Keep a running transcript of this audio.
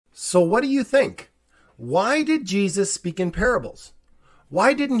So what do you think? Why did Jesus speak in parables?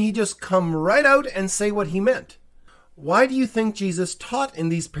 Why didn't he just come right out and say what he meant? Why do you think Jesus taught in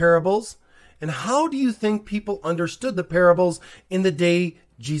these parables? And how do you think people understood the parables in the day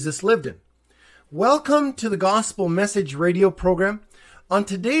Jesus lived in? Welcome to the Gospel Message radio program. On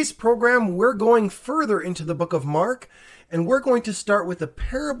today's program, we're going further into the book of Mark, and we're going to start with the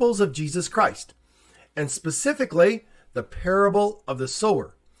parables of Jesus Christ, and specifically, the parable of the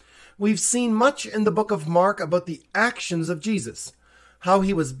sower. We've seen much in the book of Mark about the actions of Jesus, how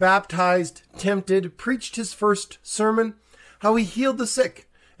he was baptized, tempted, preached his first sermon, how he healed the sick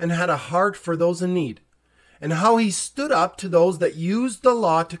and had a heart for those in need, and how he stood up to those that used the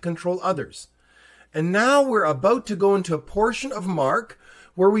law to control others. And now we're about to go into a portion of Mark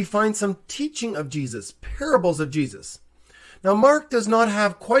where we find some teaching of Jesus, parables of Jesus. Now, Mark does not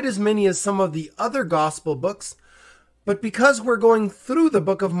have quite as many as some of the other gospel books, but because we're going through the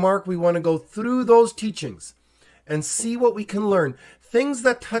book of Mark, we want to go through those teachings and see what we can learn, things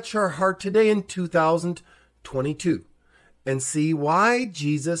that touch our heart today in 2022, and see why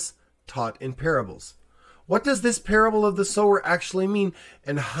Jesus taught in parables. What does this parable of the sower actually mean,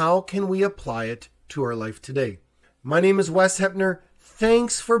 and how can we apply it to our life today? My name is Wes Heppner.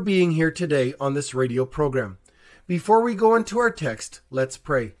 Thanks for being here today on this radio program. Before we go into our text, let's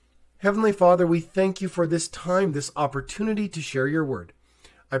pray. Heavenly Father, we thank you for this time, this opportunity to share your word.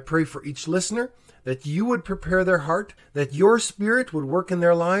 I pray for each listener that you would prepare their heart, that your spirit would work in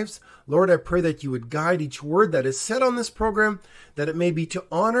their lives. Lord, I pray that you would guide each word that is said on this program, that it may be to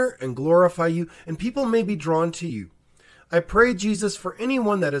honor and glorify you, and people may be drawn to you. I pray, Jesus, for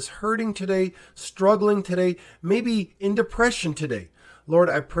anyone that is hurting today, struggling today, maybe in depression today.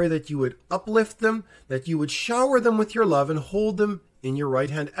 Lord, I pray that you would uplift them, that you would shower them with your love and hold them in your right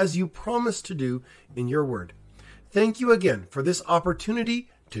hand, as you promised to do in your word. Thank you again for this opportunity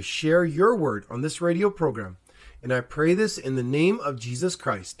to share your word on this radio program. And I pray this in the name of Jesus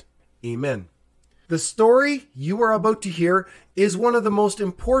Christ. Amen. The story you are about to hear is one of the most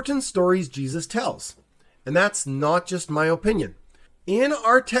important stories Jesus tells. And that's not just my opinion. In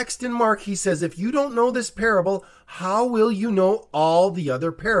our text in Mark, he says, if you don't know this parable, how will you know all the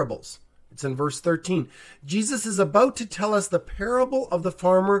other parables? It's in verse 13. Jesus is about to tell us the parable of the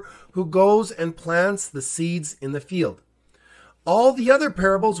farmer who goes and plants the seeds in the field. All the other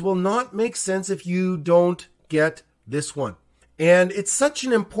parables will not make sense if you don't get this one. And it's such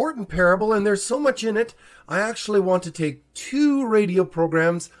an important parable, and there's so much in it. I actually want to take 2 radio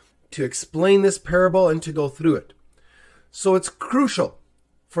programs to explain this parable and to go through it. So it's crucial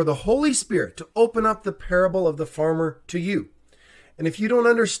for the Holy Spirit to open up the parable of the farmer to you. And if you don't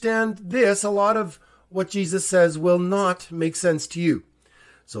understand this, a lot of what Jesus says will not make sense to you.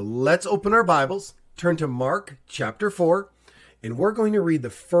 So let's open our Bibles, turn to Mark chapter 4, and we're going to read the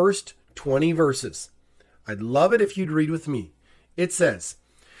first 20 verses. I'd love it if you'd read with me. It says,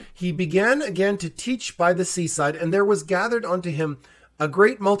 "He began again to teach by the seaside, and there was gathered unto him a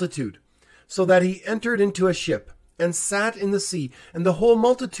great multitude, so that he entered into a ship, and sat in the sea, and the whole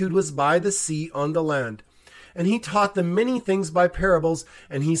multitude was by the sea on the land. And he taught them many things by parables,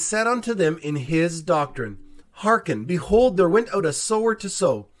 and he said unto them in his doctrine, Hearken, behold, there went out a sower to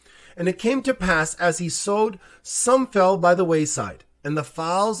sow. And it came to pass, as he sowed, some fell by the wayside, and the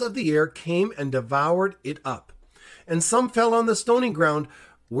fowls of the air came and devoured it up. And some fell on the stony ground,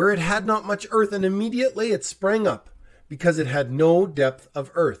 where it had not much earth, and immediately it sprang up, because it had no depth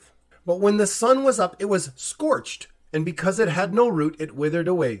of earth. But when the sun was up, it was scorched, and because it had no root, it withered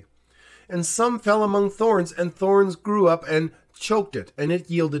away. And some fell among thorns, and thorns grew up and choked it, and it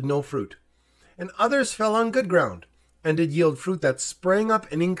yielded no fruit. And others fell on good ground, and did yield fruit that sprang up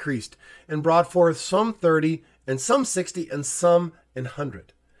and increased, and brought forth some 30, and some 60, and some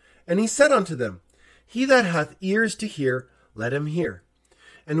 100. And he said unto them, He that hath ears to hear, let him hear.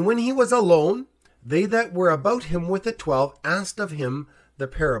 And when he was alone, they that were about him with the 12 asked of him the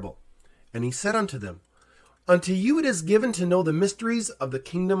parable. And he said unto them, Unto you it is given to know the mysteries of the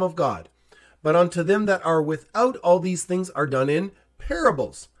kingdom of God, but unto them that are without all these things are done in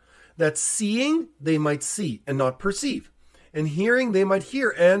parables, that seeing they might see and not perceive, and hearing they might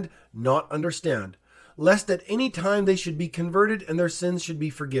hear and not understand, lest at any time they should be converted and their sins should be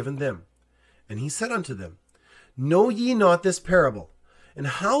forgiven them. And he said unto them, Know ye not this parable? And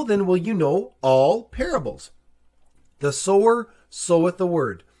how then will you know all parables? The sower soweth the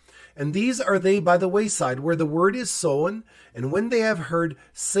word. And these are they by the wayside, where the word is sown, and when they have heard,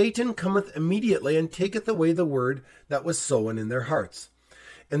 Satan cometh immediately, and taketh away the word that was sown in their hearts.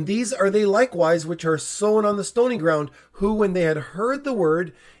 And these are they likewise which are sown on the stony ground, who, when they had heard the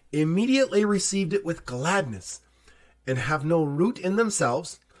word, immediately received it with gladness, and have no root in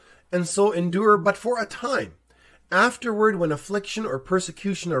themselves, and so endure but for a time. Afterward, when affliction or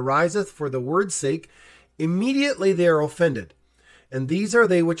persecution ariseth for the word's sake, immediately they are offended. And these are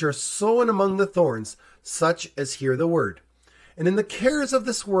they which are sown among the thorns, such as hear the word. And in the cares of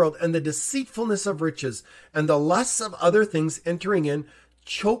this world, and the deceitfulness of riches, and the lusts of other things entering in,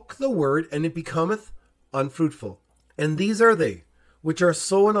 choke the word, and it becometh unfruitful. And these are they which are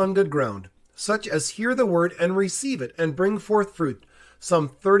sown on good ground, such as hear the word, and receive it, and bring forth fruit, some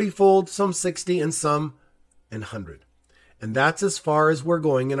 30-fold, some 60, and some 100. And that's as far as we're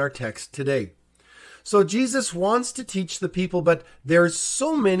going in our text today. So Jesus wants to teach the people, but there's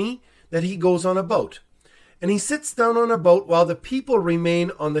so many that he goes on a boat. And he sits down on a boat while the people remain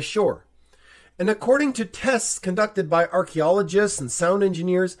on the shore. And according to tests conducted by archaeologists and sound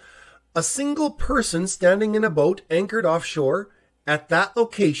engineers, a single person standing in a boat anchored offshore at that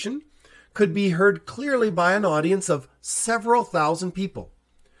location could be heard clearly by an audience of several thousand people.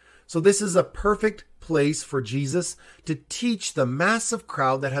 So this is a perfect place for Jesus to teach the massive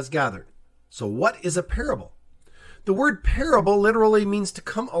crowd that has gathered. So what is a parable? The word parable literally means to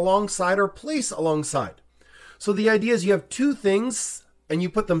come alongside or place alongside. So the idea is you have two things and you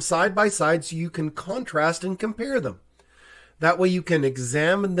put them side by side so you can contrast and compare them. That way you can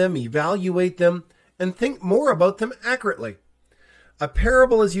examine them, evaluate them, and think more about them accurately. A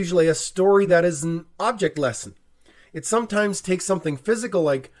parable is usually a story that is an object lesson. It sometimes takes something physical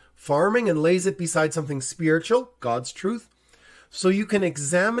like farming and lays it beside something spiritual, God's truth, so you can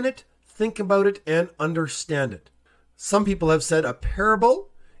examine it, think about it, and understand it. Some people have said a parable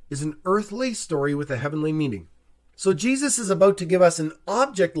is an earthly story with a heavenly meaning. So Jesus is about to give us an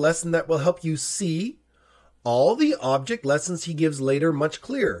object lesson that will help you see all the object lessons he gives later much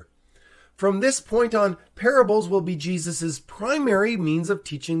clearer. From this point on, parables will be Jesus' primary means of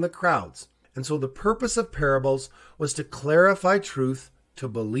teaching the crowds. And so the purpose of parables was to clarify truth to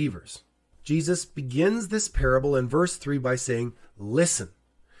believers. Jesus begins this parable in verse 3 by saying, listen.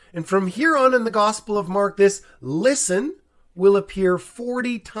 And from here on in the Gospel of Mark, this listen will appear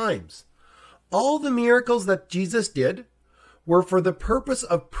 40 times. All the miracles that Jesus did were for the purpose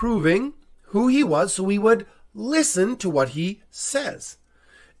of proving who he was, so we would listen to what he says.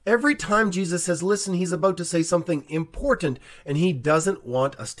 Every time Jesus says listen, he's about to say something important, and he doesn't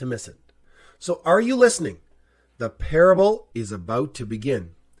want us to miss it. So are you listening? The parable is about to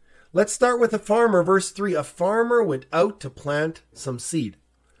begin. Let's start with a farmer. Verse 3, a farmer went out to plant some seed.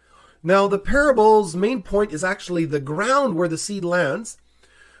 Now, the parable's main point is actually the ground where the seed lands,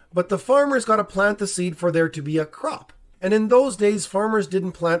 but the farmer's got to plant the seed for there to be a crop. And in those days, farmers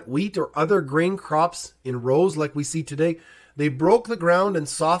didn't plant wheat or other grain crops in rows like we see today. They broke the ground and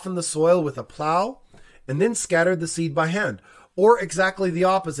softened the soil with a plow and then scattered the seed by hand. Or exactly the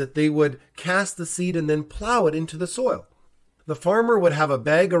opposite, they would cast the seed and then plow it into the soil. The farmer would have a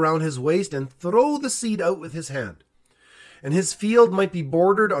bag around his waist and throw the seed out with his hand. And his field might be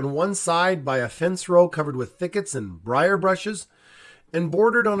bordered on one side by a fence row covered with thickets and briar bushes, and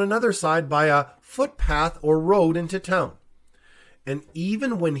bordered on another side by a footpath or road into town. And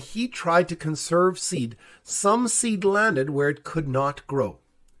even when he tried to conserve seed, some seed landed where it could not grow.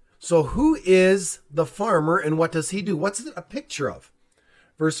 So who is the farmer and what does he do? What's it a picture of?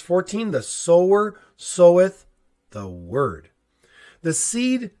 Verse 14, the sower soweth the word. The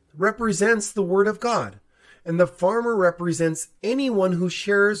seed represents the word of God, and the farmer represents anyone who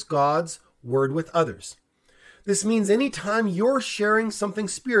shares God's word with others. This means anytime you're sharing something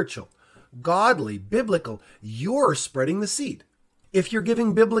spiritual, godly, biblical, you're spreading the seed. If you're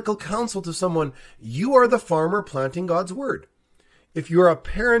giving biblical counsel to someone, you are the farmer planting God's word. If you're a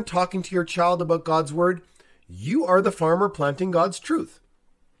parent talking to your child about God's word, you are the farmer planting God's truth.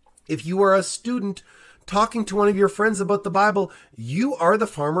 If you are a student talking to one of your friends about the Bible, you are the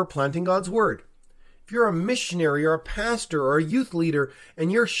farmer planting God's word. If you're a missionary or a pastor or a youth leader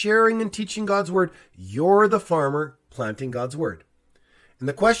and you're sharing and teaching God's word, you're the farmer planting God's word. And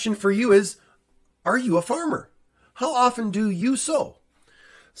the question for you is, are you a farmer? How often do you sow?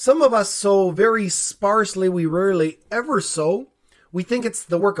 Some of us sow very sparsely. We rarely ever sow. We think it's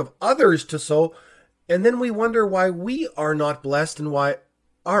the work of others to sow, and then we wonder why we are not blessed and why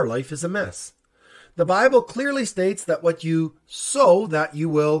our life is a mess. The Bible clearly states that what you sow, that you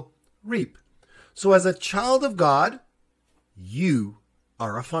will reap. So as a child of God, you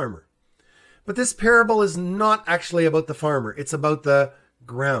are a farmer. But this parable is not actually about the farmer. It's about the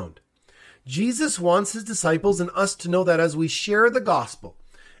ground. Jesus wants his disciples and us to know that as we share the gospel,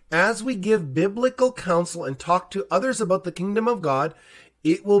 as we give biblical counsel and talk to others about the kingdom of God,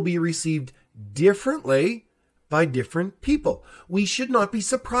 it will be received differently by different people. We should not be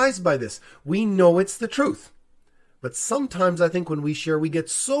surprised by this. We know it's the truth. But sometimes I think when we share, we get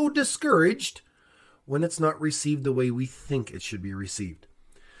so discouraged when it's not received the way we think it should be received.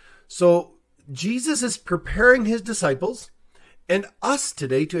 So Jesus is preparing his disciples and us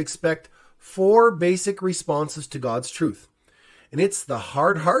today to expect 4 basic responses to God's truth. And it's the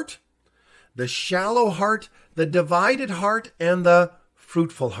hard heart, the shallow heart, the divided heart, and the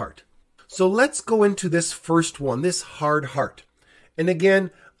fruitful heart. So let's go into this first one, this hard heart. And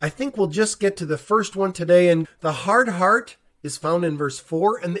again, I think we'll just get to the first one today. And the hard heart is found in verse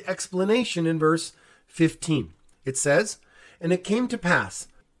 4 and the explanation in verse 15. It says, "And it came to pass,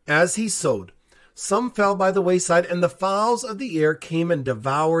 as he sowed, some fell by the wayside, and the fowls of the air came and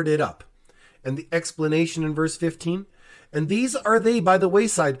devoured it up." And the explanation in verse 15, "And these are they by the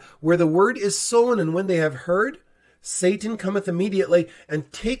wayside, where the word is sown, and when they have heard, Satan cometh immediately,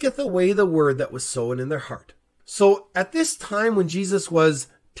 and taketh away the word that was sown in their heart." So at this time when Jesus was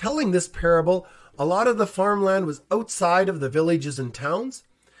telling this parable, a lot of the farmland was outside of the villages and towns,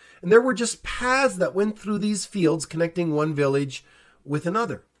 and there were just paths that went through these fields connecting one village with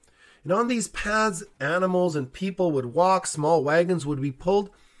another. And on these paths, animals and people would walk, small wagons would be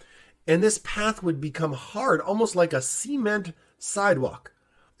pulled, and this path would become hard, almost like a cement sidewalk.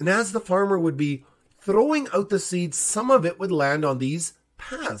 And as the farmer would be throwing out the seeds, some of it would land on these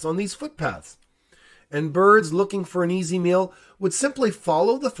paths, on these footpaths. And birds looking for an easy meal would simply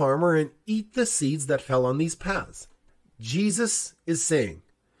follow the farmer and eat the seeds that fell on these paths. Jesus is saying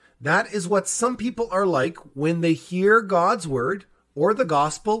that is what some people are like when they hear God's word or the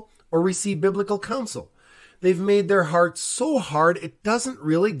gospel or receive biblical counsel. They've made their heart so hard it doesn't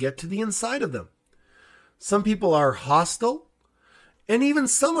really get to the inside of them. Some people are hostile, and even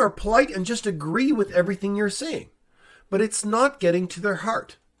some are polite and just agree with everything you're saying, but it's not getting to their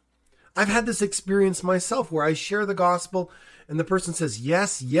heart. I've had this experience myself where I share the gospel and the person says,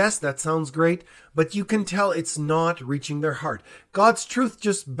 yes, that sounds great, but you can tell it's not reaching their heart. God's truth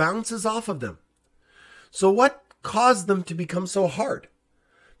just bounces off of them. So what caused them to become so hard?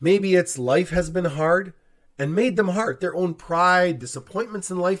 Maybe it's life has been hard and made them hard, their own pride,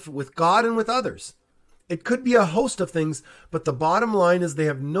 disappointments in life with God and with others. It could be a host of things, but the bottom line is they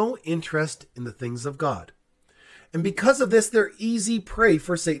have no interest in the things of God. And because of this, they're easy prey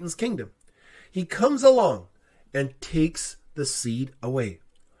for Satan's kingdom. He comes along and takes the seed away.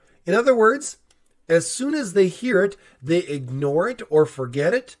 In other words, as soon as they hear it, they ignore it or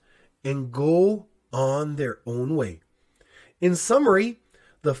forget it and go on their own way. In summary,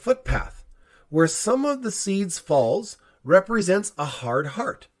 the footpath, where some of the seeds falls, represents a hard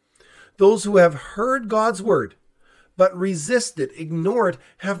heart. Those who have heard God's word, but resist it, ignore it,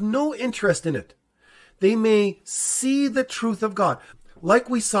 have no interest in it. They may see the truth of God, like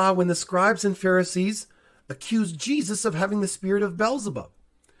we saw when the scribes and Pharisees accused Jesus of having the spirit of Beelzebub.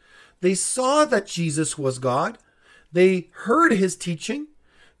 They saw that Jesus was God. They heard his teaching.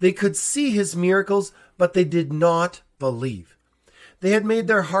 They could see his miracles, but they did not believe. They had made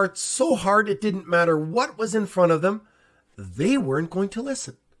their hearts so hard it didn't matter what was in front of them. They weren't going to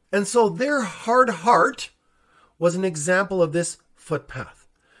listen. And so their hard heart was an example of this footpath.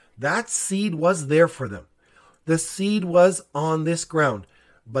 That seed was there for them. The seed was on this ground,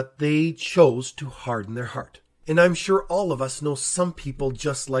 but they chose to harden their heart. And I'm sure all of us know some people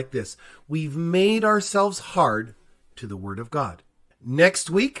just like this. We've made ourselves hard to the word of God. Next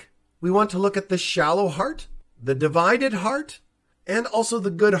week, we want to look at the shallow heart, the divided heart, and also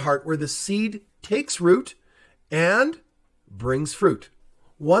the good heart, where the seed takes root and brings fruit.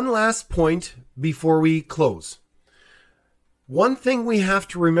 One last point before we close. One thing we have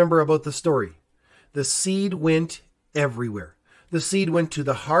to remember about the story: the seed went everywhere. The seed went to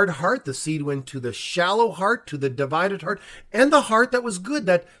the hard heart, the seed went to the shallow heart, to the divided heart, and the heart that was good,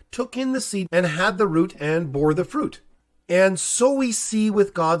 that took in the seed and had the root and bore the fruit. And so we see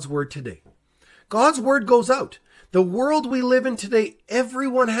with God's word today. God's word goes out. The world we live in today,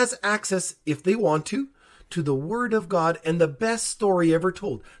 everyone has access, if they want to the word of God and the best story ever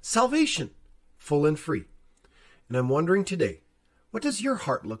told: salvation, full and free. And I'm wondering today, what does your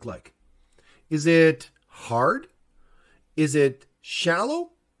heart look like? Is it hard? Is it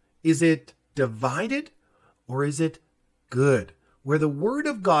shallow? Is it divided? Or is it good, where the word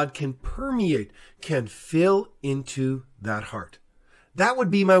of God can permeate, can fill into that heart? That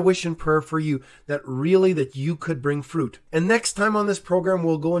would be my wish and prayer for you, that you could bring fruit. And next time on this program,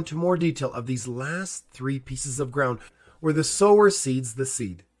 we'll go into more detail of these last 3 pieces of ground, where the sower seeds the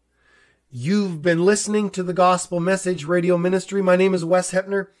seed. You've been listening to the Gospel Message Radio Ministry. My name is Wes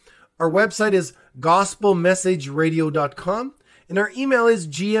Heppner. Our website is gospelmessageradio.com, and our email is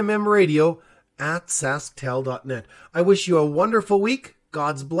gmmradio@sasktel.net. I wish you a wonderful week,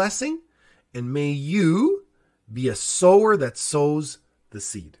 God's blessing, and may you Be a sower that sows the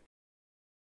seed.